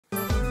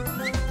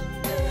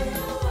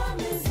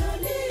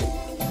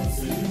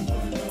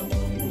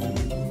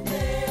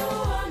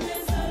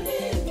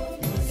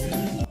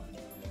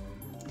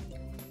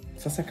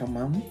Sasa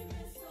kamam,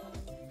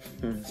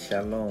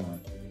 shalom.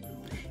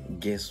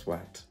 Guess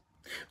what?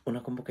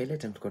 Unakumbuka ile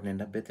time tulikuwa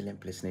tunaenda Bethlehem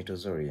place naitwa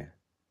Zoria?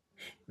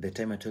 The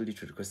time I told you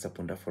to request a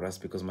punda for us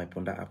because my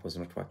punda app was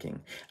not working.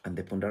 And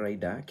the punda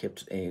rider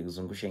kept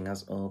zungushing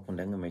us, oh,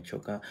 punda yangu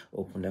imechoka,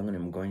 oh, punda yangu ni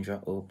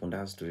mgonjwa, oh, punda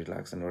has to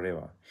relax and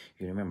whatever.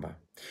 You remember?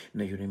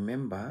 Now you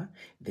remember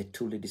the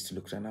two ladies to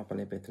look at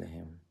pale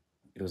Bethlehem.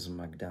 It was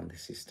Magda and the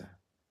sister.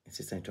 The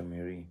sister naitwa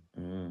Mary.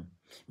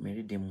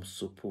 Mary de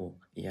Musupu.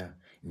 Yeah,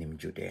 ni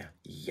Mjudea.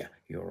 Yeah,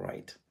 you're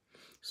right.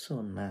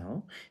 So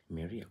now,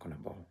 Mary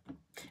akona ball.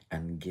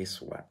 And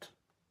guess what?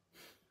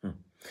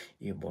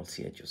 Your ball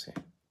see Jose.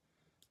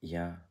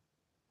 Yeah.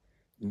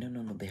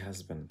 No, the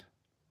husband.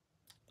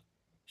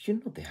 You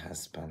know the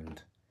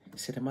husband.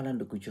 Setemala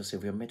ndugu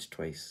Joseph, we met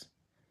twice.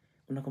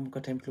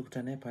 Unakumbuka time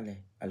tulikutana naye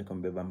pale? Alikuwa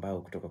mbeba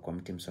mbao kutoka kwa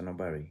mti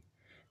Msonobari.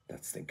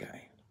 That's the guy.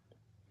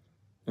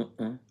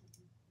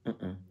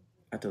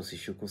 Hata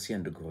usishuku si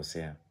ndugu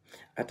Hosea.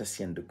 Hata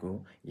si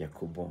ndugu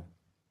Yakubu.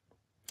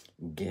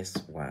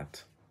 Guess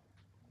what?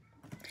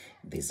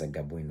 There's a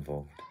Gabo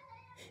involved.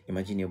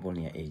 Imagine you're born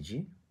near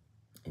AG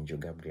and Joe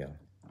Gabriel.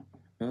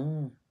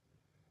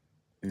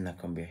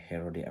 Nakwambia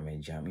Herod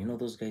amejam. You know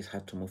those guys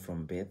had to move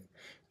from Beth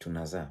to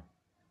Nazareth.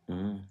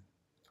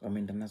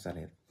 Wameenda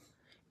Nazareth.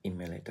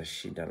 Imeleta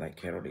shida, like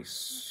Herod is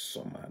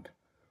so mad.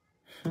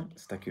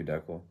 Staki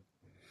udako.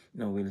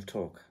 No, we'll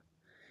talk.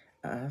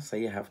 So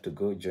you have to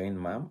go join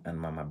Mom and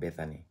Mama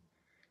Bethany.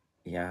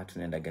 Yeah,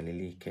 tunaenda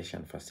Galilee, Kesha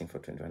and fasting for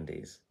 21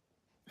 days.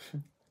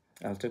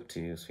 I'll talk to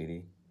you,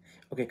 sweetie.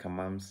 Okay, come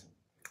moms.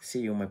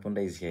 See you, my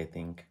punda is here, I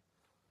think.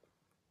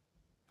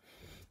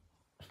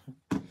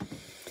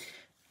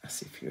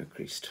 As if you're a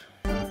Christ.